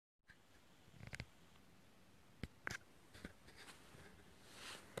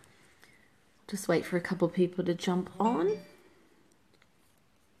Just wait for a couple of people to jump on.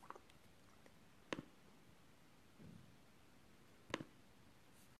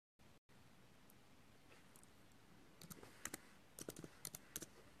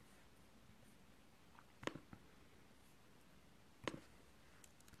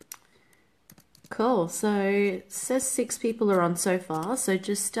 Cool. So it says 6 people are on so far. So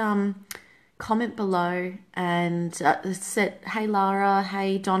just comment below and say, hey Lara,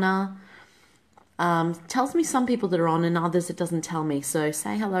 hey Donna. Tells me some people that are on and others it doesn't tell me. So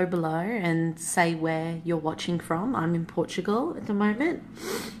say hello below and say where you're watching from. I'm in Portugal at the moment.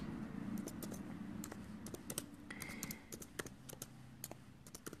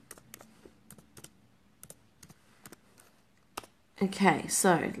 Okay,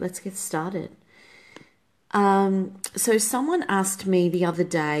 so let's get started. So someone asked me the other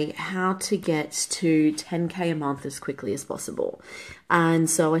day how to get to 10K a month as quickly as possible. And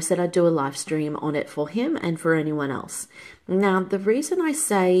so I said I'd do a live stream on it for him and for anyone else. Now, the reason I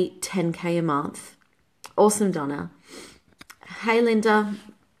say 10K a month, awesome, Donna. Hey, Linda.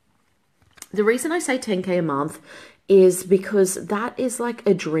 The reason I say 10K a month is because that is like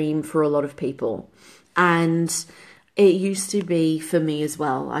a dream for a lot of people. And it used to be for me as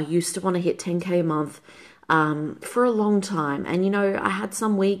well. I used to want to hit 10K a month for a long time. And, you know, I had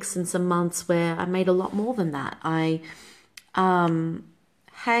some weeks and some months where I made a lot more than that.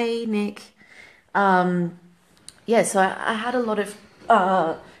 Hey, Nick. Yeah, so I had a lot of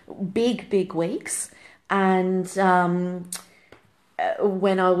big weeks. And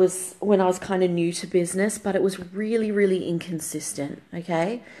when I was kind of new to business, but it was really inconsistent,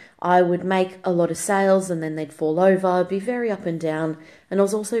 okay? I would make a lot of sales and then they'd fall over. I'd be very up and down. And I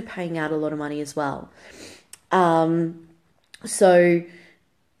was also paying out a lot of money as well. So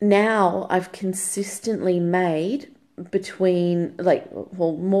now I've consistently made between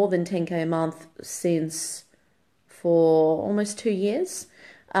more than 10K a month since for almost 2 years.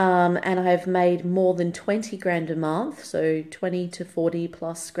 And I've made more than 20 grand a month, so 20 to 40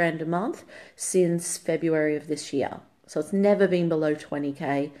 plus grand a month since February of this year. So it's never been below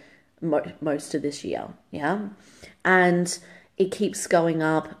 20K most of this year, yeah? And it keeps going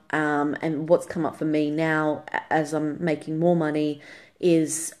up, and what's come up for me now as I'm making more money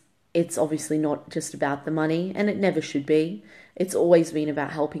is it's obviously not just about the money, and it never should be. It's always been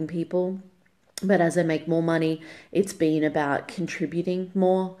about helping people. But as I make more money, it's been about contributing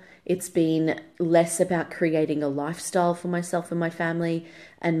more. It's been less about creating a lifestyle for myself and my family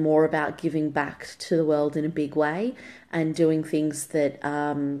and more about giving back to the world in a big way and doing things that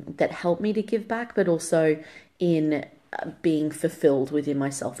that help me to give back, but also in being fulfilled within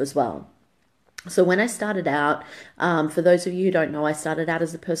myself as well. So when I started out, for those of you who don't know, I started out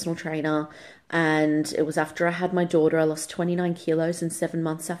as a personal trainer, and it was after I had my daughter. I lost 29 kilos in 7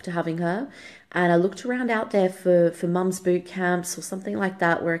 months after having her. And I looked around out there for mum's boot camps or something like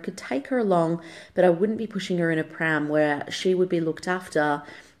that where I could take her along, but I wouldn't be pushing her in a pram, where she would be looked after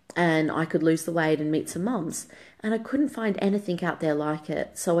and I could lose the weight and meet some mums. And I couldn't find anything out there like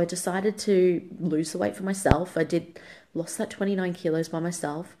it. So I decided to lose the weight for myself. Lost that 29 kilos by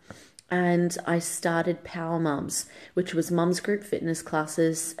myself. And I started Power Mums, which was mums group fitness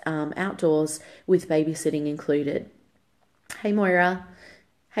classes, outdoors with babysitting included. Hey Moira,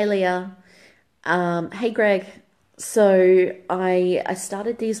 hey Leah, hey Greg. So I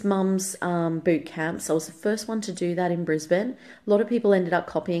started these mums boot camps. I was the first one to do that in Brisbane. A lot of people ended up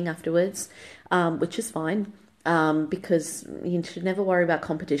copying afterwards, which is fine, because you should never worry about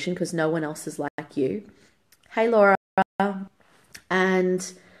competition because no one else is like you. Hey Laura.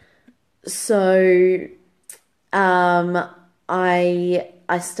 And so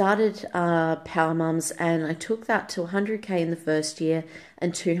I started Power Mums, and I took that to 100K in the first year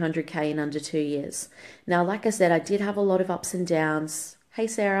and 200K in under 2 years. Now, like I said, I did have a lot of ups and downs. Hey,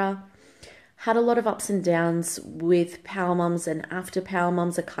 Sarah. Had a lot of ups and downs with Power Mums, and after Power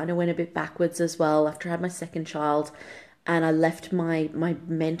Mums, I kind of went a bit backwards as well after I had my second child, and I left my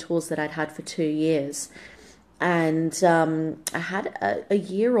mentors that I'd had for 2 years. And I had a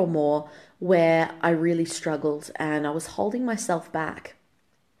year or more where I really struggled and I was holding myself back.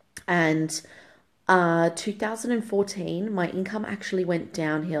 And 2014, my income actually went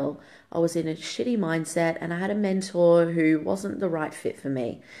downhill. I was in a shitty mindset and I had a mentor who wasn't the right fit for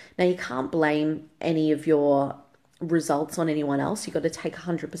me. Now, you can't blame any of your results on anyone else. You got to take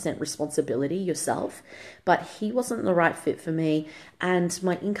 100% responsibility yourself, but he wasn't the right fit for me, and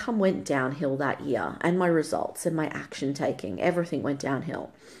my income went downhill that year, and my results and my action taking, everything went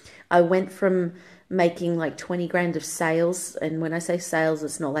downhill. I went from making like 20 grand of sales. And when I say sales,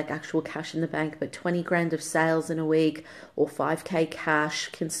 it's not like actual cash in the bank, but 20 grand of sales in a week, or 5K cash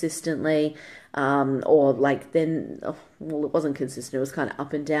consistently. Or like then, well, it wasn't consistent, it was kind of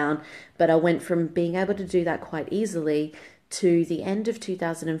up and down. But I went from being able to do that quite easily to the end of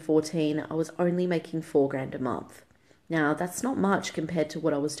 2014, I was only making 4 grand a month. Now, that's not much compared to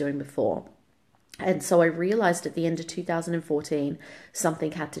what I was doing before. And so I realized at the end of 2014,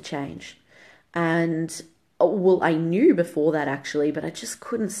 something had to change. And well, I knew before that actually, but I just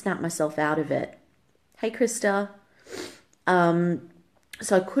couldn't snap myself out of it. Hey, Krista.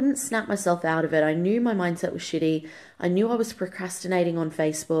 So I couldn't snap myself out of it. I knew my mindset was shitty. I knew I was procrastinating on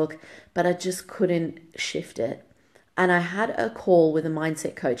Facebook, but I just couldn't shift it. And I had a call with a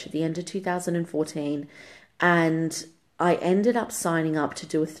mindset coach at the end of 2014, and I ended up signing up to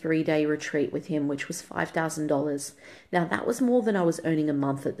do a 3-day retreat with him, which was $5,000. Now, that was more than I was earning a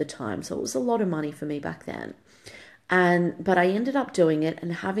month at the time, so it was a lot of money for me back then. But I ended up doing it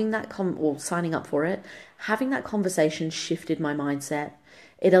and having that signing up for it, having that conversation shifted my mindset.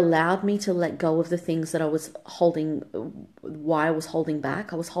 It allowed me to let go of the things that I was holding, why I was holding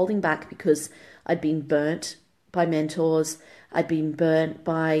back. I was holding back because I'd been burnt by mentors. I'd been burnt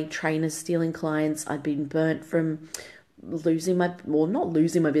by trainers stealing clients. I'd been burnt from not losing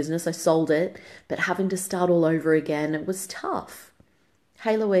my business. I sold it, but having to start all over again, it was tough.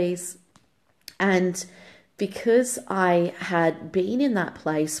 Hey, Louise. And because I had been in that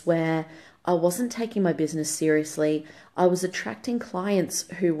place where I wasn't taking my business seriously, I was attracting clients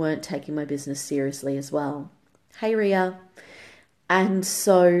who weren't taking my business seriously as well. Hey, Ria. And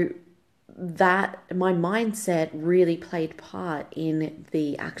so that my mindset really played part in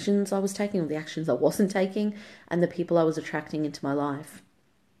the actions I was taking, or the actions I wasn't taking, and the people I was attracting into my life.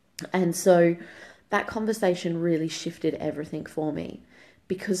 And so that conversation really shifted everything for me.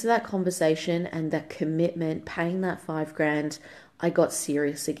 Because of that conversation and that commitment, paying that 5 grand, I got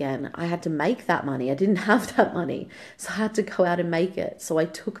serious again. I had to make that money. I didn't have that money, so I had to go out and make it. So I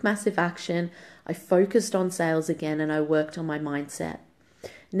took massive action. I focused on sales again, and I worked on my mindset.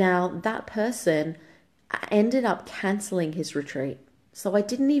 Now, that person ended up canceling his retreat. So I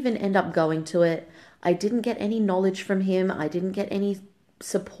didn't even end up going to it. I didn't get any knowledge from him. I didn't get any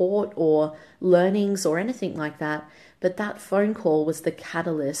support or learnings or anything like that. But that phone call was the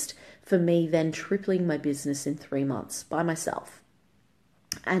catalyst for me then tripling my business in 3 months by myself.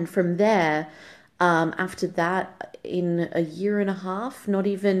 And from there, after that, in a year and a half, not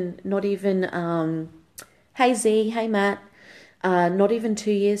even, hey Z, hey Matt, not even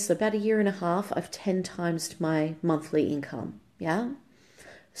 2 years, so about a year and a half, I've 10 times my monthly income. Yeah.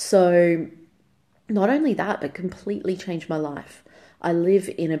 So not only that, but completely changed my life. I live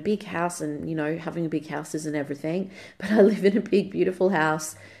in a big house, and having a big house isn't everything, but I live in a big, beautiful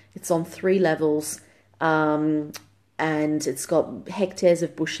house. It's on 3 levels, and it's got hectares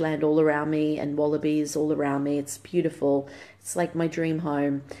of bushland all around me and wallabies all around me. It's beautiful. It's like my dream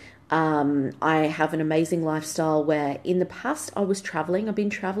home. I have an amazing lifestyle where in the past I was traveling. I've been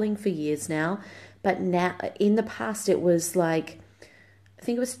traveling for years now, but now in the past it was like, I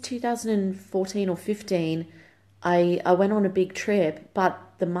think it was 2014 or 15. I went on a big trip, but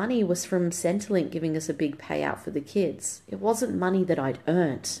the money was from Centrelink giving us a big payout for the kids. It wasn't money that I'd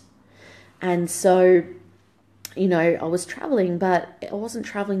earned. And so, I was traveling, but I wasn't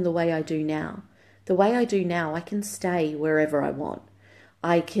traveling the way I do now. The way I do now, I can stay wherever I want.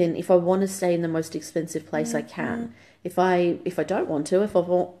 If I want to stay in the most expensive place, I can. If I don't want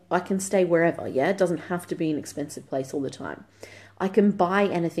to, I can stay wherever. Yeah, it doesn't have to be an expensive place all the time. I can buy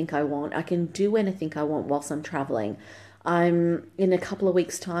anything I want. I can do anything I want whilst I'm traveling. I'm in a couple of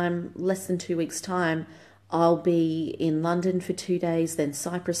weeks' time, less than 2 weeks' time, I'll be in London for 2 days, then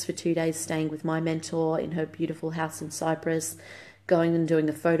Cyprus for 2 days, staying with my mentor in her beautiful house in Cyprus, going and doing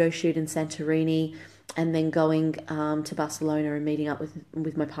a photo shoot in Santorini, and then going to Barcelona and meeting up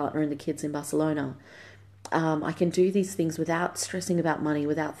with my partner and the kids in Barcelona. I can do these things without stressing about money,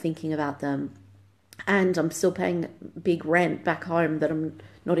 without thinking about them. And I'm still paying big rent back home that I'm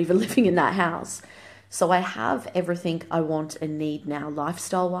not even living in that house. So I have everything I want and need now,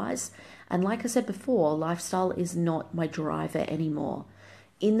 lifestyle-wise. And like I said before, lifestyle is not my driver anymore.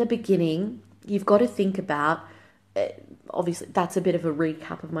 In the beginning, you've got to think about, obviously, that's a bit of a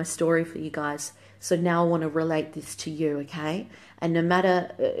recap of my story for you guys. So now I want to relate this to you, okay? And no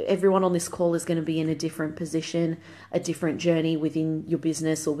matter, everyone on this call is going to be in a different position, a different journey within your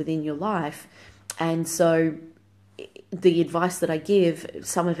business or within your life. And so the advice that I give,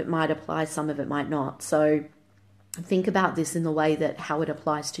 some of it might apply, some of it might not. So think about this in the way that how it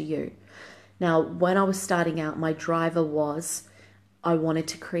applies to you. Now, when I was starting out, my driver was, I wanted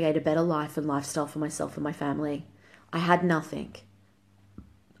to create a better life and lifestyle for myself and my family. I had nothing.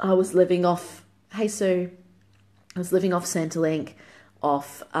 I was living off, hey Sue, I was living off Centrelink,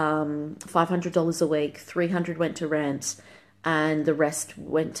 off $500 a week, $300 went to rent, and the rest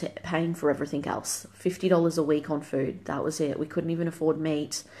went to paying for everything else. $50 a week on food, that was it. We couldn't even afford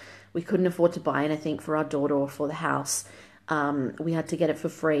meat. We couldn't afford to buy anything for our daughter or for the house. We had to get it for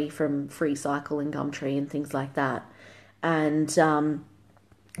free from Free Cycle and Gumtree and things like that. And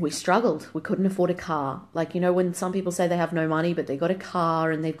we struggled. We couldn't afford a car. Like, you know, when some people say they have no money, but they got a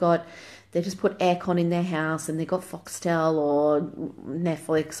car and they just put aircon in their house and they got Foxtel or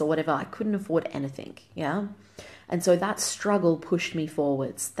Netflix or whatever. I couldn't afford anything. Yeah. And so that struggle pushed me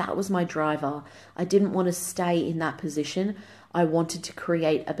forwards. That was my driver. I didn't want to stay in that position. I wanted to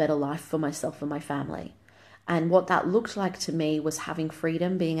create a better life for myself and my family. And what that looked like to me was having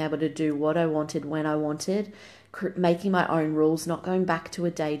freedom, being able to do what I wanted when I wanted, making my own rules, not going back to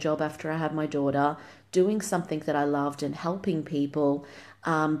a day job after I had my daughter, doing something that I loved and helping people.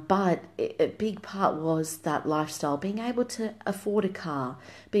 But a big part was that lifestyle, being able to afford a car,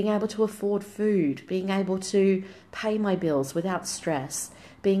 being able to afford food, being able to pay my bills without stress,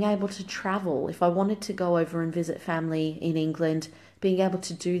 being able to travel. If I wanted to go over and visit family in England, being able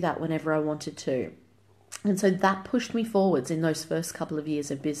to do that whenever I wanted to. And so that pushed me forwards in those first couple of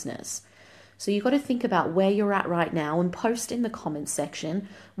years of business. So you've got to think about where you're at right now and post in the comments section,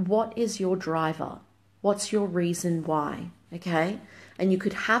 what is your driver? What's your reason why? Okay? And you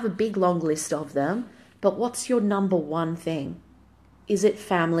could have a big long list of them, but what's your number one thing? Is it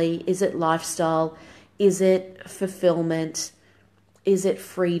family? Is it lifestyle? Is it fulfillment? Is it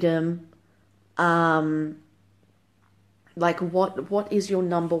freedom? Like what is your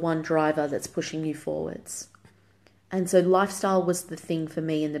number one driver that's pushing you forwards? And so lifestyle was the thing for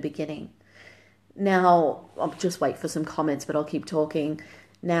me in the beginning. Now, I'll just wait for some comments, but I'll keep talking.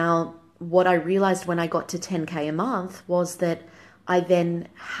 Now, what I realized when I got to 10K a month was that I then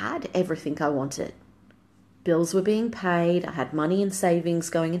had everything I wanted. Bills were being paid. I had money in savings,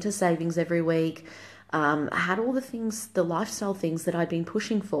 going into savings every week. I had all the things, the lifestyle things that I'd been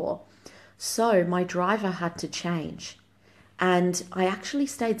pushing for. So my driver had to change. And I actually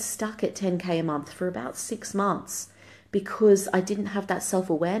stayed stuck at 10K a month for about 6 months because I didn't have that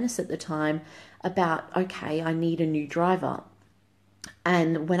self-awareness at the time about, okay, I need a new driver.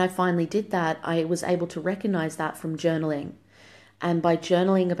 And when I finally did that, I was able to recognize that from journaling. And by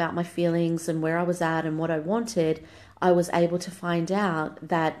journaling about my feelings and where I was at and what I wanted, I was able to find out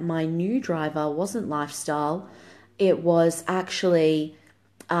that my new driver wasn't lifestyle. It was actually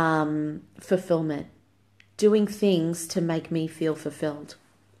fulfillment, doing things to make me feel fulfilled.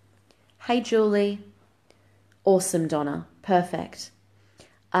 Hey, Julie. Awesome, Donna. Perfect.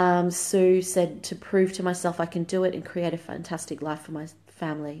 Sue said to prove to myself I can do it and create a fantastic life for my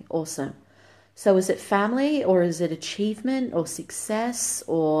family. Awesome. So is it family or is it achievement or success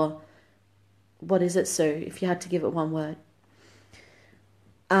or what is it, Sue, if you had to give it one word?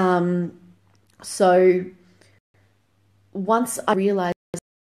 So once I realized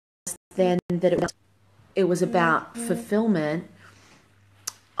then that it was about fulfillment,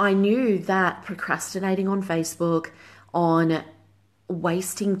 I knew that procrastinating on Facebook, on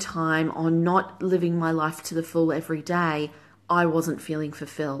wasting time, on not living my life to the full every day, I wasn't feeling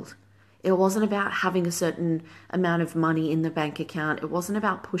fulfilled. It wasn't about having a certain amount of money in the bank account. It wasn't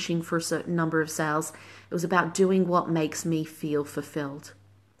about pushing for a certain number of sales. It was about doing what makes me feel fulfilled.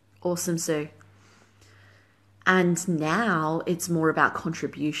 Awesome, Sue. And now it's more about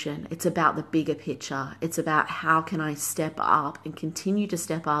contribution. It's about the bigger picture. It's about how can I step up and continue to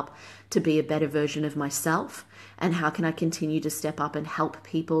step up to be a better version of myself? And how can I continue to step up and help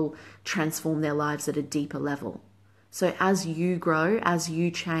people transform their lives at a deeper level? So as you grow, as you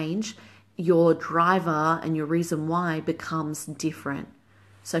change, your driver and your reason why becomes different.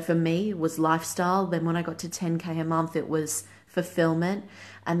 So for me, it was lifestyle. Then when I got to 10K a month, it was fulfillment.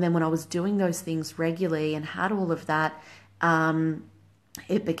 And then when I was doing those things regularly and had all of that,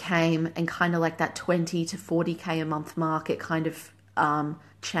 it became, and kind of like that 20 to 40K a month mark, it kind of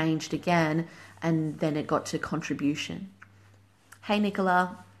changed again. And then it got to contribution. Hey,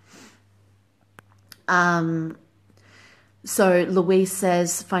 Nicola. So Louise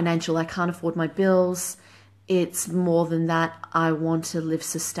says, financial, I can't afford my bills. It's more than that. I want to live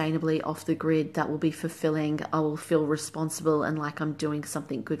sustainably off the grid. That will be fulfilling. I will feel responsible and like I'm doing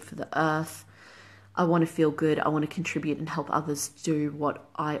something good for the earth. I want to feel good. I want to contribute and help others do what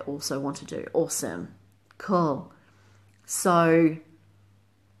I also want to do. Awesome. Cool. So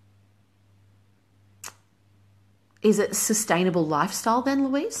is it sustainable lifestyle then,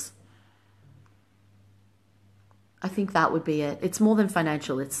 Louise? I think that would be it. It's more than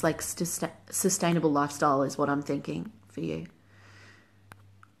financial. It's like sustainable lifestyle is what I'm thinking for you.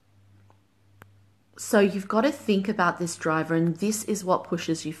 So you've got to think about this driver, and this is what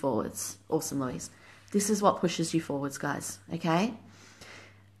pushes you forwards. Awesome, Louise. This is what pushes you forwards, guys, okay?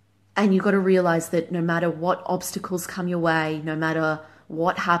 And you've got to realize that no matter what obstacles come your way, no matter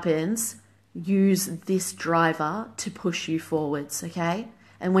what happens, use this driver to push you forwards, okay?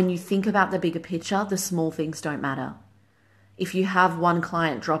 And when you think about the bigger picture, the small things don't matter. If you have one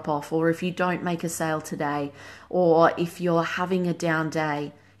client drop off, or if you don't make a sale today, or if you're having a down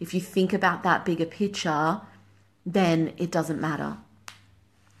day, if you think about that bigger picture, then it doesn't matter.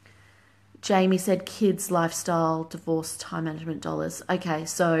 Jamie said kids, lifestyle, divorce, time management, dollars. Okay,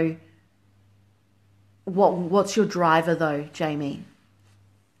 so what's your driver though, Jamie?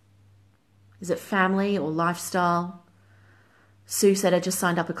 Is it family or lifestyle? Sue said, I just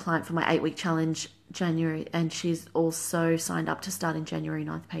signed up a client for my 8-week challenge January, and she's also signed up to start in January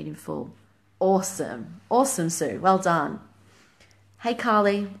 9th, paid in full. Awesome. Awesome, Sue. Well done. Hey,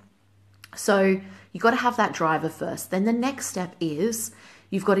 Carly. So you got to have that driver first. Then the next step is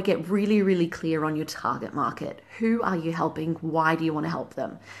you've got to get really, really clear on your target market. Who are you helping? Why do you want to help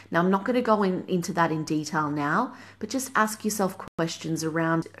them? Now, I'm not going to go into that in detail now, but just ask yourself questions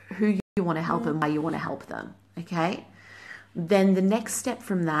around who you want to help and why you want to help them, okay? Then the next step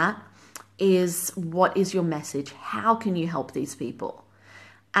from that is, what is your message? How can you help these people?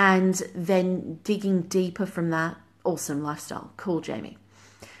 And then digging deeper from that. Awesome, lifestyle. Cool, Jamie.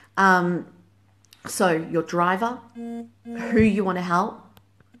 So your driver, who you want to help,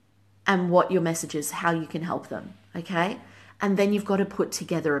 and what your message is, how you can help them, okay? And then you've got to put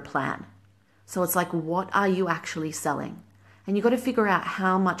together a plan. So it's like, what are you actually selling? And you've got to figure out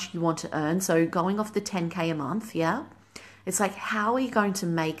how much you want to earn. So going off the 10K a month, yeah? It's like, how are you going to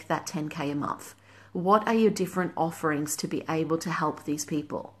make that 10K a month? What are your different offerings to be able to help these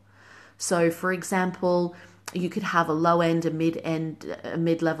people? So for example, you could have a low end, a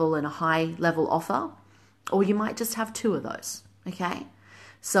mid-level, and a high level offer, or you might just have 2 of those, okay?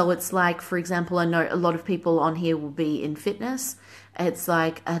 So it's like, for example, I know a lot of people on here will be in fitness. It's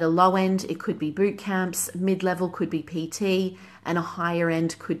like at a low end, it could be boot camps, mid-level could be PT, and a higher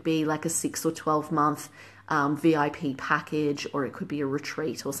end could be like a 6 or 12 month VIP package, or it could be a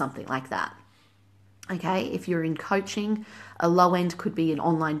retreat or something like that. Okay, if you're in coaching, a low end could be an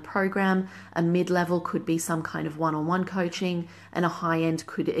online program, a mid-level could be some kind of one-on-one coaching, and a high end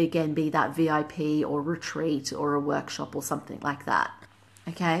could again be that VIP or retreat or a workshop or something like that.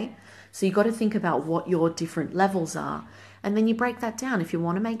 Okay, so you got to think about what your different levels are, and then you break that down. If you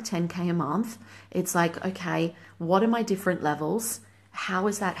want to make 10K a month, it's like, okay, what are my different levels? How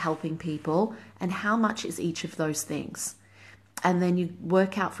is that helping people? And how much is each of those things? And then you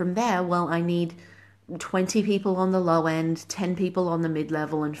work out from there, well, I need 20 people on the low end, 10 people on the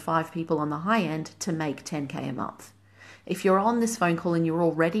mid-level, and 5 people on the high end to make 10K a month. If you're on this phone call and you're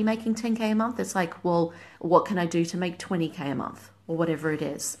already making 10K a month, it's like, well, what can I do to make 20K a month, or whatever it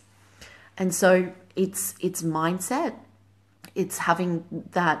is? And so it's mindset. It's having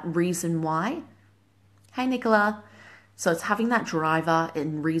that reason why. Hey, Nicola. So it's having that driver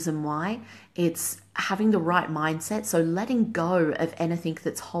and reason why. It's having the right mindset. So letting go of anything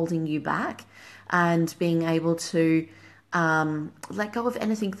that's holding you back, and being able to let go of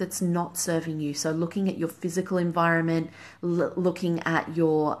anything that's not serving you. So looking at your physical environment, looking at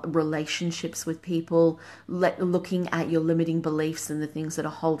your relationships with people, looking at your limiting beliefs and the things that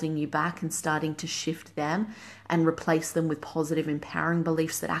are holding you back, and starting to shift them and replace them with positive, empowering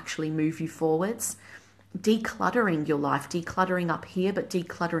beliefs that actually move you forwards. Decluttering your life, decluttering up here, but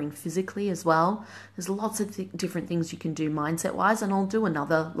decluttering physically as well. There's lots of different things you can do mindset wise, and I'll do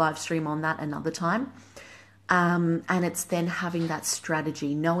another live stream on that another time. And it's then having that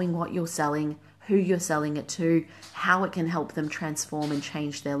strategy, knowing what you're selling, who you're selling it to, how it can help them transform and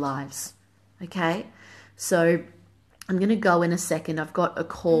change their lives. Okay, so I'm going to go in a second. I've got a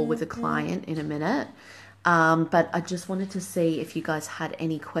call with a client in a minute, but I just wanted to see if you guys had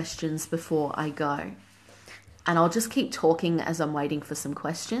any questions before I go. And I'll just keep talking as I'm waiting for some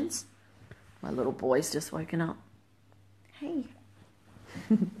questions. My little boy's just woken up. Hey.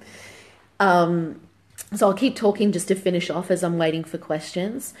 So I'll keep talking just to finish off as I'm waiting for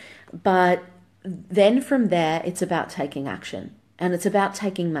questions. But then from there, it's about taking action. And it's about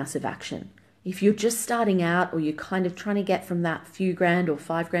taking massive action. If you're just starting out, or you're kind of trying to get from that few grand or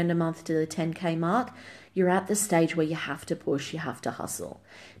 $5 grand a month to the 10K mark, you're at the stage where you have to push, you have to hustle.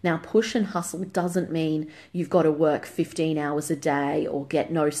 Now, push and hustle doesn't mean you've got to work 15 hours a day or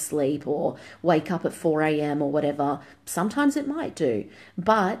get no sleep or wake up at 4 a.m. or whatever. Sometimes it might do.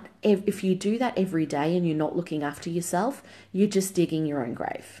 But if you do that every day and you're not looking after yourself, you're just digging your own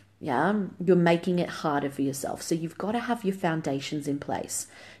grave. Yeah, you're making it harder for yourself. So you've got to have your foundations in place.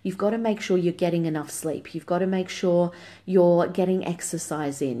 You've got to make sure you're getting enough sleep. You've got to make sure you're getting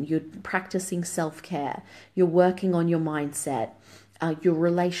exercise in. You're practicing self-care. You're working on your mindset. Your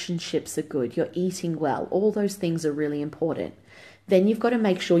relationships are good. You're eating well. All those things are really important. Then you've got to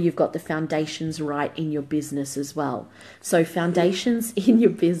make sure you've got the foundations right in your business as well. So foundations in your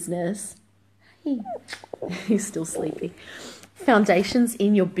business. He's still sleepy. Foundations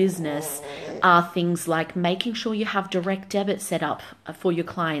in your business are things like making sure you have direct debit set up for your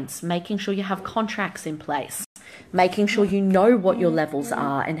clients, making sure you have contracts in place, making sure you know what your levels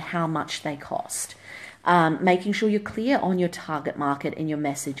are and how much they cost, making sure you're clear on your target market and your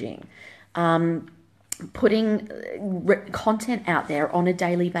messaging, putting content out there on a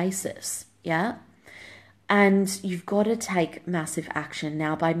daily basis, yeah? And you've got to take massive action.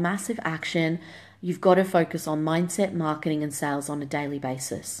 Now, by massive action, you've got to focus on mindset, marketing, and sales on a daily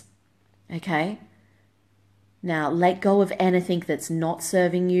basis. Okay? Now, let go of anything that's not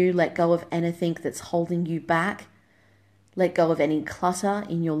serving you. Let go of anything that's holding you back. Let go of any clutter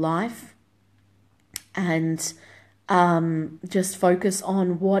in your life. And just focus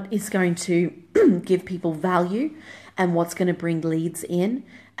on what is going to give people value and what's going to bring leads in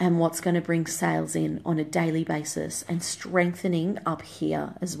and what's going to bring sales in on a daily basis, and strengthening up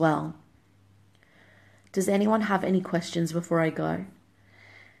here as well. Does anyone have any questions before I go?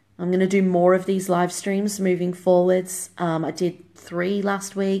 I'm going to do more of these live streams moving forwards. I did 3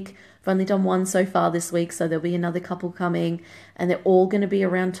 last week. I've only done 1 so far this week, so there'll be another couple coming. And they're all going to be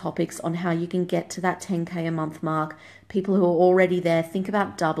around topics on how you can get to that 10K a month mark. People who are already there, think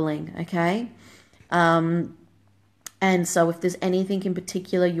about doubling, okay? And so if there's anything in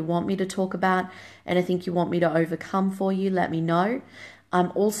particular you want me to talk about, anything you want me to overcome for you, let me know.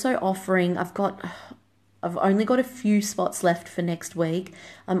 I'm also offering, I've only got a few spots left for next week.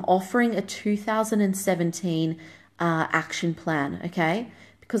 I'm offering a 2017 action plan, okay?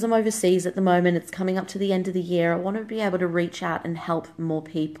 Because I'm overseas at the moment, it's coming up to the end of the year. I want to be able to reach out and help more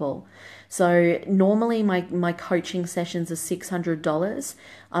people. So normally my coaching sessions are $600.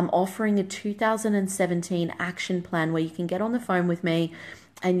 I'm offering a 2017 action plan where you can get on the phone with me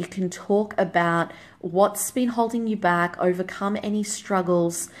and you can talk about what's been holding you back, overcome any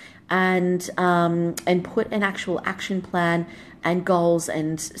struggles, and put an actual action plan and goals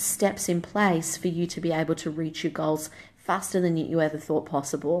and steps in place for you to be able to reach your goals faster than you ever thought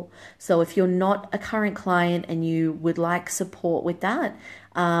possible. So if you're not a current client and you would like support with that,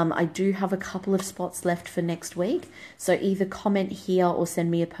 I do have a couple of spots left for next week. So either comment here or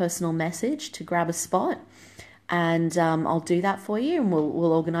send me a personal message to grab a spot, and I'll do that for you, and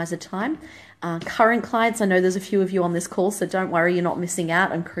we'll organize a time. Current clients, I know there's a few of you on this call, so don't worry, you're not missing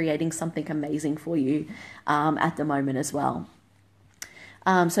out on creating something amazing for you at the moment as well.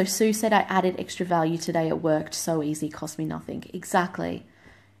 So Sue said, I added extra value today. It worked so easy, cost me nothing. Exactly.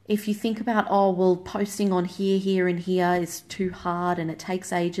 If you think about, oh, well, posting on here, and here is too hard and it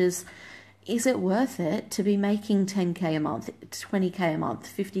takes ages, is it worth it to be making 10K a month, 20K a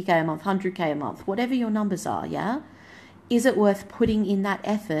month, 50K a month, 100K a month, whatever your numbers are, yeah? Is it worth putting in that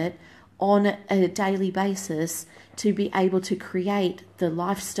effort on a daily basis to be able to create the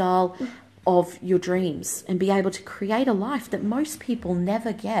lifestyle of your dreams and be able to create a life that most people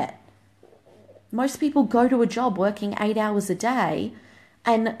never get? Most people go to a job working 8 hours a day,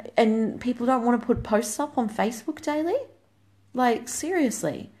 and people don't want to put posts up on Facebook daily. Like,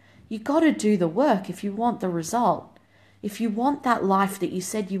 seriously, you got to do the work if you want the result. If you want that life that you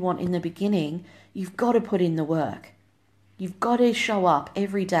said you want in the beginning, you've got to put in the work. You've got to show up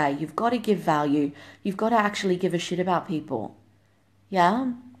every day. You've got to give value. You've got to actually give a shit about people.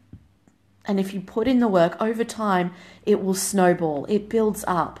 Yeah? And if you put in the work over time, it will snowball. It builds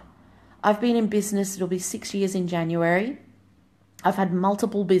up. I've been in business, it'll be 6 years in January. I've had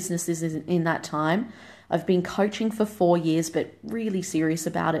multiple businesses in that time. I've been coaching for 4 years, but really serious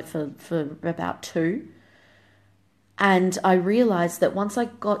about it for about 2. And I realized that once I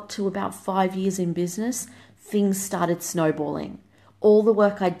got to about 5 years in business, things started snowballing. All the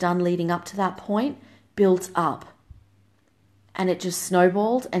work I'd done leading up to that point built up. And it just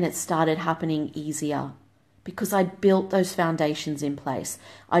snowballed, and it started happening easier because I'd built those foundations in place.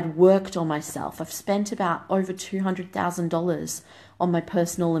 I'd worked on myself. I've spent about over $200,000 on my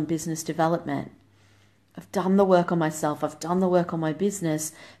personal and business development. I've done the work on myself. I've done the work on my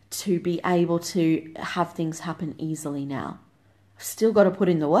business to be able to have things happen easily now. I've still got to put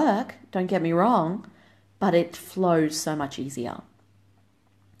in the work, don't get me wrong, but it flows so much easier.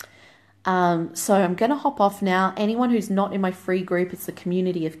 So I'm going to hop off now. Anyone who's not in my free group, it's the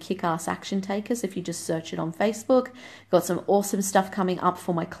community of kick-ass action takers. If you just search it on Facebook, got some awesome stuff coming up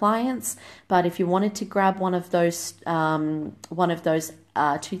for my clients. But if you wanted to grab one of those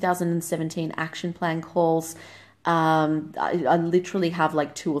 2017 action plan calls, I literally have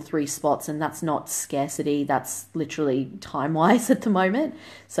like 2 or 3 spots, and that's not scarcity. That's literally time-wise at the moment.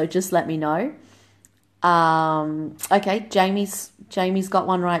 So just let me know. Okay, Jamie's got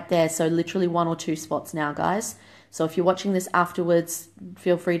one right there. So literally 1 or 2 spots now, guys. So if you're watching this afterwards,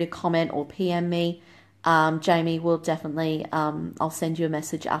 feel free to comment or PM me. Jamie will definitely, I'll send you a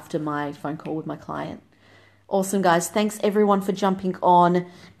message after my phone call with my client. Awesome, guys. Thanks everyone for jumping on.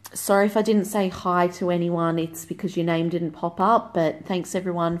 Sorry if I didn't say hi to anyone. It's because your name didn't pop up, but thanks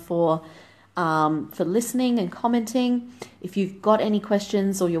everyone for listening and commenting. If you've got any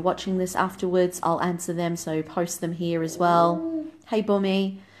questions or you're watching this afterwards, I'll answer them. So post them here as well. Hey,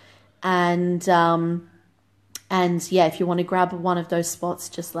 Boomy. And yeah, if you want to grab one of those spots,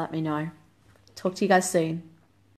 just let me know. Talk to you guys soon.